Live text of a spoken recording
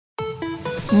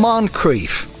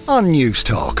Moncrief on News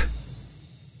Talk.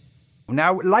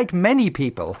 Now, like many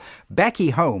people,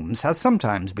 Becky Holmes has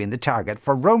sometimes been the target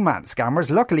for romance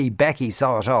scammers. Luckily, Becky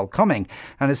saw it all coming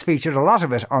and has featured a lot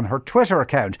of it on her Twitter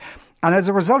account. And as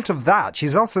a result of that,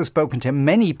 she's also spoken to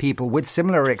many people with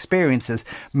similar experiences,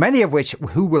 many of which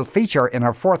who will feature in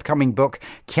her forthcoming book,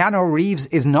 Keanu Reeves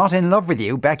is Not in Love with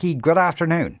You. Becky, good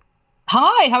afternoon.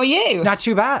 Hi, how are you? Not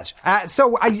too bad.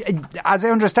 So, as I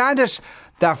understand it,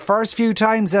 the first few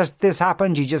times that this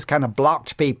happened, you just kind of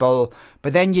blocked people,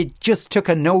 but then you just took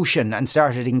a notion and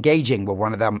started engaging with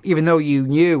one of them, even though you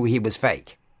knew he was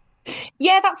fake.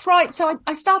 Yeah, that's right. So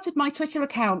I started my Twitter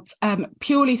account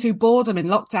purely through boredom in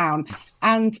lockdown.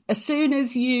 And as soon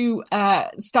as you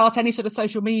start any sort of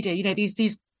social media, you know,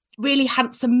 these really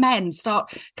handsome men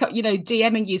start,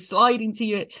 DMing you, sliding to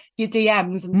your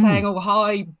DMs and saying, oh,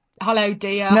 hi, hello,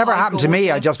 dear. It's never happened to me.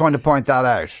 I just want to point that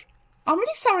out. I'm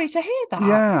really sorry to hear that.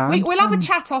 Yeah. We'll have a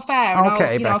chat off air and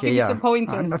okay, I'll give you some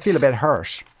pointers. I feel a bit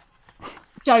hurt.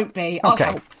 Don't be.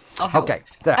 Okay. I'll help. Okay.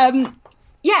 There.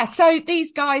 Yeah, so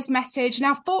these guys message.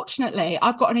 Now, fortunately,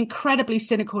 I've got an incredibly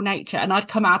cynical nature and I'd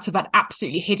come out of an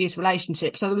absolutely hideous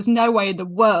relationship. So there was no way in the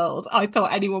world I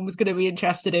thought anyone was going to be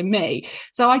interested in me.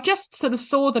 So I just sort of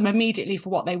saw them immediately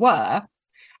for what they were.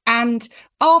 And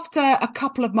after a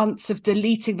couple of months of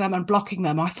deleting them and blocking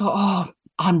them, I thought, oh,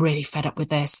 I'm really fed up with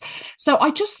this. So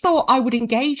I just thought I would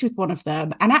engage with one of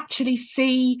them and actually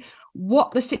see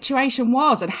what the situation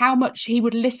was and how much he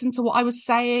would listen to what I was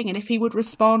saying and if he would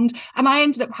respond. And I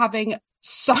ended up having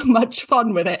so much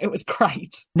fun with it. It was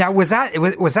great. Now, was that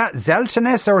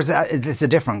Zeltinus or is this a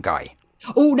different guy?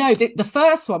 Oh, no, the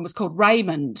first one was called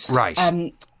Raymond. Right.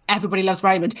 Everybody loves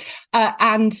Raymond.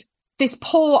 And this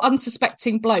poor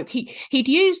unsuspecting bloke, he'd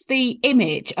used the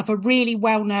image of a really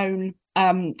well-known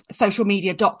social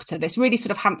media doctor, this really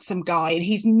sort of handsome guy, and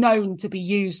he's known to be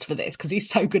used for this because he's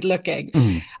so good looking.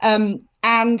 And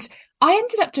I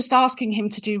ended up just asking him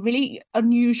to do really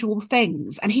unusual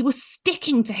things, and he was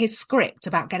sticking to his script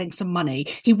about getting some money.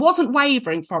 He wasn't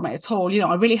wavering from it at all. You know,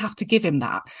 I really have to give him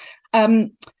that.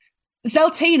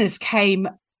 Zeltinus came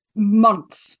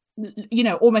months,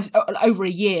 almost over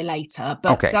a year later,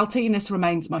 but okay. Zeltinus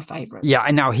remains my favourite. Yeah,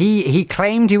 and now he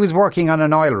claimed he was working on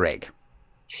an oil rig.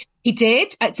 He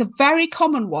did. It's a very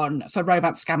common one for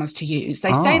romance scammers to use.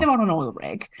 They say they're on an oil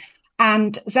rig.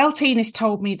 And Zeltinus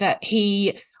told me that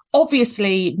he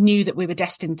obviously knew that we were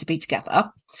destined to be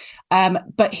together.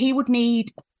 But he would need,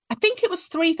 I think it was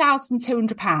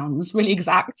 £3,200, really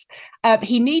exact.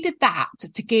 He needed that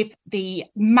to give the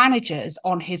managers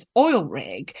on his oil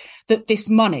rig this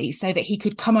money so that he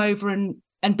could come over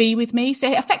and be with me.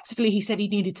 So effectively, he said he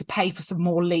needed to pay for some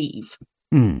more leave.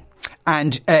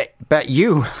 And but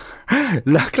you,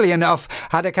 luckily enough,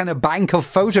 had a kind of bank of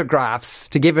photographs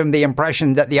to give him the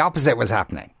impression that the opposite was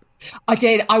happening. I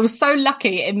did. I was so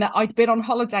lucky in that I'd been on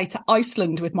holiday to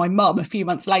Iceland with my mum a few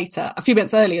months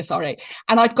earlier,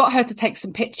 and I'd got her to take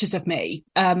some pictures of me,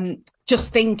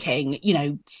 just thinking,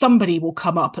 somebody will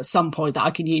come up at some point that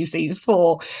I can use these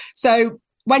for. So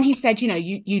when he said,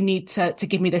 you need to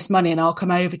give me this money and I'll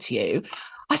come over to you,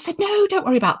 I said, no, don't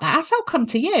worry about that. I'll come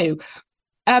to you.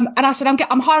 And I said,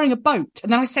 I'm hiring a boat.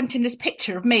 And then I sent him this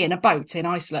picture of me in a boat in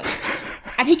Iceland.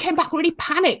 And he came back really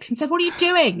panicked and said, what are you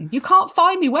doing? You can't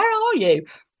find me. Where are you?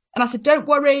 And I said, don't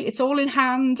worry. It's all in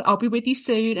hand. I'll be with you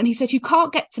soon. And he said, you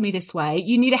can't get to me this way.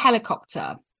 You need a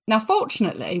helicopter. Now,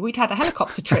 fortunately, we'd had a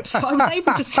helicopter trip, so I was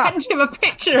able to send him a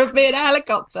picture of me in a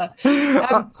helicopter.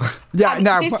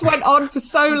 This went on for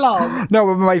so long. No,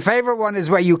 but my favourite one is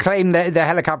where you claim that the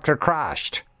helicopter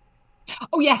crashed.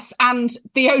 Oh, yes. And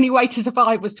the only way to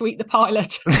survive was to eat the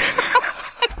pilot.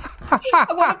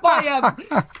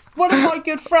 One of my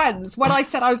good friends, when I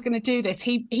said I was going to do this,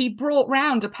 he brought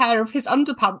round a pair of his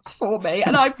underpants for me.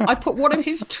 And I put one of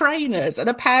his trainers and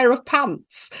a pair of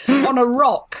pants on a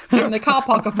rock in the car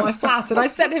park of my flat. And I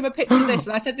sent him a picture of this.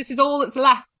 And I said, this is all that's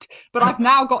left. But I've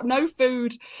now got no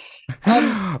food.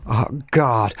 Oh,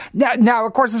 God. Now,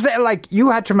 of course, it's like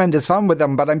you had tremendous fun with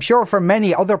them. But I'm sure for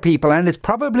many other people, and it's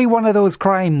probably one of those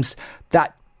crimes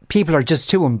that people are just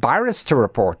too embarrassed to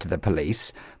report to the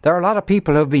police. There are a lot of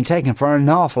people who have been taken for an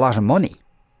awful lot of money.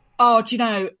 Oh, do you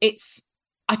know,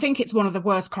 I think it's one of the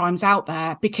worst crimes out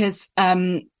there because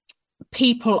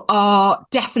people are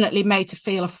definitely made to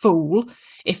feel a fool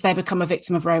if they become a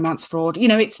victim of romance fraud.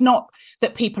 It's not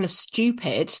that people are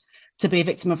stupid to be a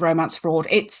victim of romance fraud.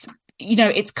 It's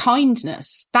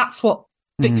kindness. That's what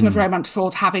victims of romance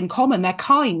fraud have in common. They're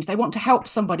kind. They want to help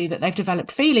somebody that they've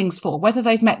developed feelings for, whether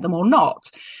they've met them or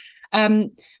not.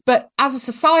 But as a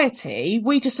society,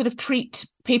 we just sort of treat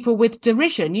people with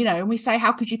derision, and we say,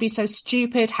 how could you be so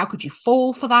stupid? How could you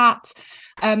fall for that?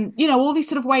 all these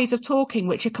sort of ways of talking,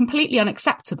 which are completely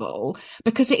unacceptable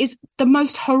because it is the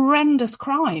most horrendous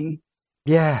crime.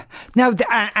 Yeah. Now,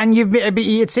 and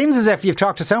it seems as if you've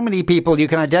talked to so many people, you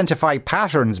can identify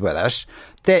patterns with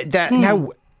it. Now,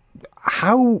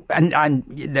 how, and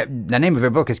the name of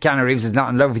your book is Keanu Reeves is Not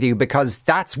in Love with You, because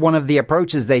that's one of the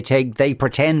approaches they take. They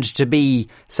pretend to be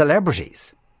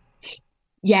celebrities.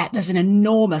 Yeah, there's an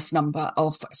enormous number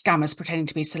of scammers pretending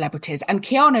to be celebrities. And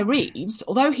Keanu Reeves,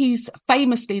 although he's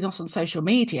famously not on social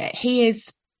media, he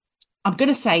is, I'm going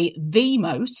to say, the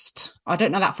most, I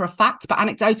don't know that for a fact, but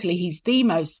anecdotally, he's the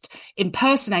most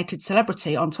impersonated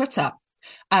celebrity on Twitter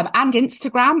and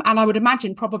Instagram. And I would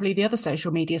imagine probably the other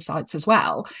social media sites as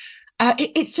well.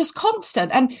 It's just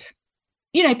constant. And,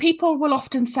 people will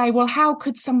often say, well, how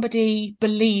could somebody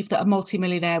believe that a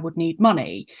multimillionaire would need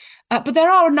money? But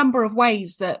there are a number of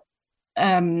ways that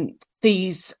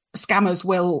these scammers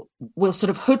will sort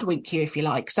of hoodwink you, if you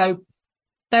like. So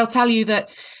they'll tell you that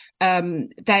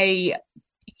they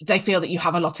feel that you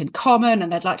have a lot in common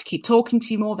and they'd like to keep talking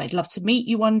to you more. They'd love to meet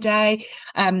you one day.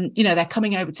 They're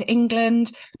coming over to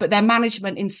England, but their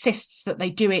management insists that they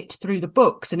do it through the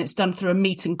books and it's done through a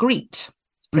meet and greet,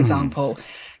 for example.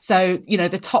 So,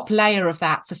 the top layer of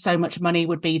that for so much money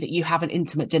would be that you have an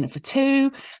intimate dinner for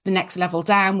two. The next level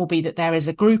down will be that there is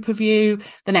a group of you.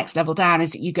 The next level down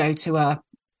is that you go to a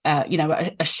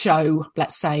show,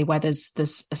 let's say, where there's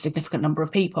a significant number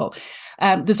of people.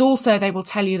 There's also, they will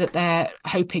tell you that they're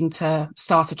hoping to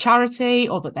start a charity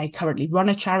or that they currently run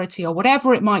a charity or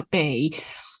whatever it might be.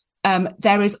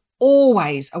 There is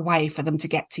always a way for them to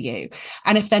get to you.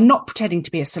 And if they're not pretending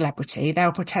to be a celebrity,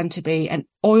 they'll pretend to be an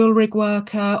oil rig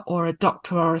worker or a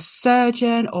doctor or a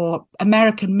surgeon or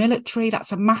American military.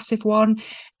 That's a massive one.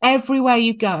 Everywhere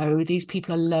you go, these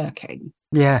people are lurking.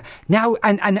 Yeah. Now,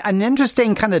 an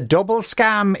interesting kind of double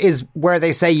scam is where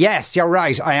they say, yes, you're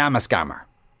right, I am a scammer.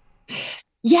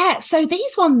 Yeah. So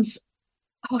these ones,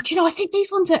 I think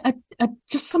these ones are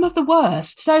just some of the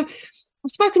worst. So I've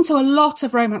spoken to a lot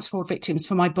of romance fraud victims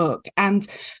for my book, and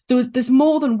there's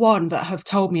more than one that have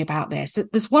told me about this.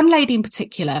 There's one lady in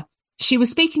particular. She was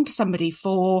speaking to somebody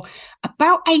for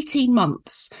about 18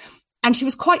 months and she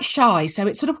was quite shy. So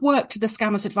it sort of worked to the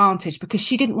scammer's advantage because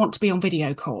she didn't want to be on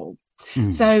video call.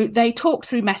 So they talked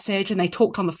through message and they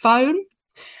talked on the phone,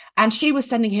 and she was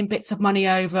sending him bits of money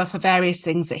over for various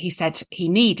things that he said he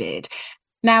needed.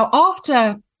 Now,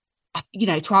 after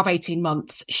 12, 18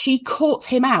 months, she caught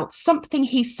him out. Something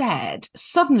he said,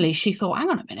 suddenly she thought, hang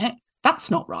on a minute,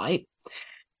 that's not right.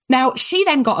 Now, she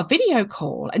then got a video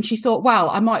call and she thought,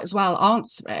 well, I might as well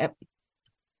answer it.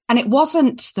 And it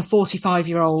wasn't the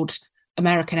 45-year-old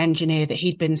American engineer that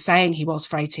he'd been saying he was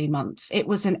for 18 months. It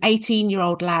was an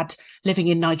 18-year-old lad living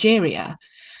in Nigeria.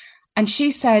 And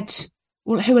she said,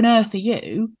 well, who on earth are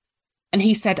you? And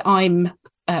he said, I'm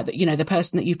the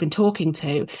person that you've been talking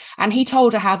to. And he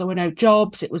told her how there were no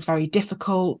jobs. It was very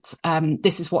difficult.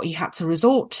 This is what he had to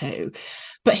resort to.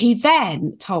 But he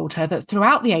then told her that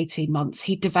throughout the 18 months,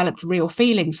 he developed real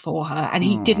feelings for her and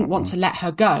he didn't want to let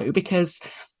her go because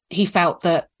he felt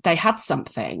that they had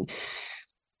something.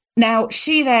 Now,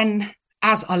 she then,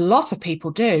 as a lot of people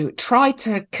do, tried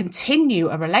to continue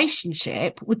a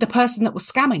relationship with the person that was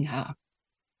scamming her.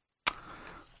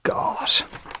 God.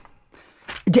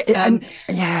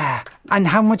 And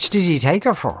how much did he take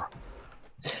her for?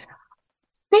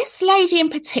 This lady in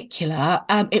particular,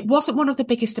 it wasn't one of the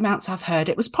biggest amounts I've heard.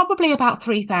 It was probably about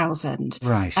 3,000.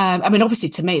 Right. Obviously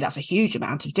to me, that's a huge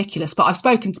amount, ridiculous, but I've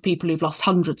spoken to people who've lost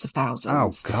hundreds of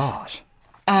thousands. Oh, God.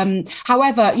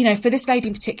 However, for this lady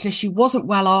in particular, she wasn't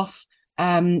well off.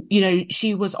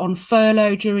 She was on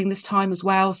furlough during this time as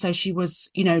well. So she was,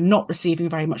 not receiving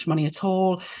very much money at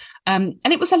all. And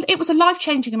it was a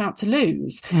life-changing amount to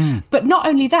lose. But not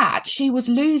only that, she was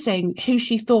losing who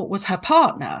she thought was her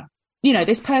partner.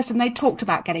 This person, they talked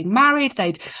about getting married.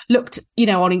 They'd looked,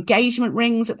 on engagement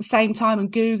rings at the same time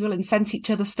and Google and sent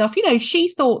each other stuff. She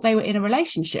thought they were in a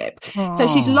relationship. Oh. So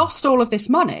she's lost all of this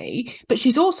money, but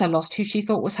she's also lost who she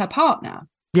thought was her partner.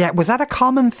 Yeah. Was that a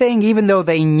common thing? Even though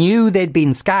they knew they'd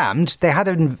been scammed, they had,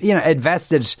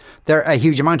 invested a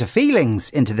huge amount of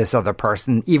feelings into this other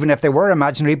person, even if they were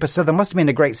imaginary. But so there must have been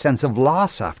a great sense of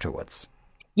loss afterwards.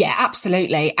 Yeah,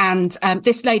 absolutely. And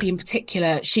this lady in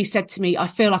particular, she said to me, I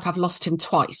feel like I've lost him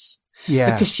twice.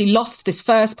 Yeah. Because she lost this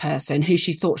first person who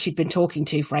she thought she'd been talking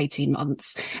to for 18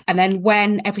 months. And then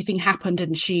when everything happened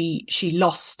and she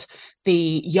lost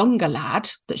the younger lad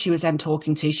that she was then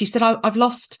talking to, she said, I've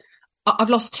lost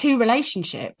two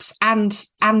relationships and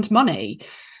money.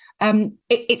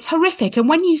 It's horrific. And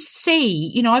when you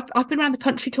see, I've been around the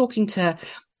country talking to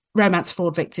romance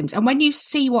fraud victims, and when you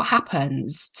see what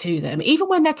happens to them, even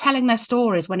when they're telling their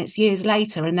stories, when it's years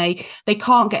later and they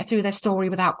can't get through their story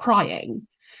without crying,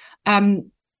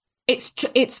 it's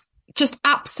just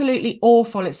absolutely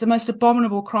awful. It's the most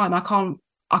abominable crime. I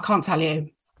can't tell you.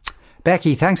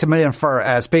 Becky, thanks a million for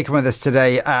speaking with us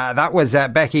today. That was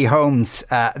Becky Holmes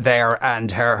there,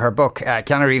 and her book,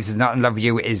 Keanu Reeves is Not in Love with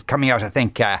You, is coming out, I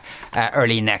think,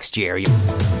 early next year.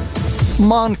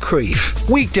 Moncrief,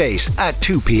 weekdays at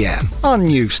 2 p.m. on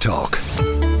News Talk.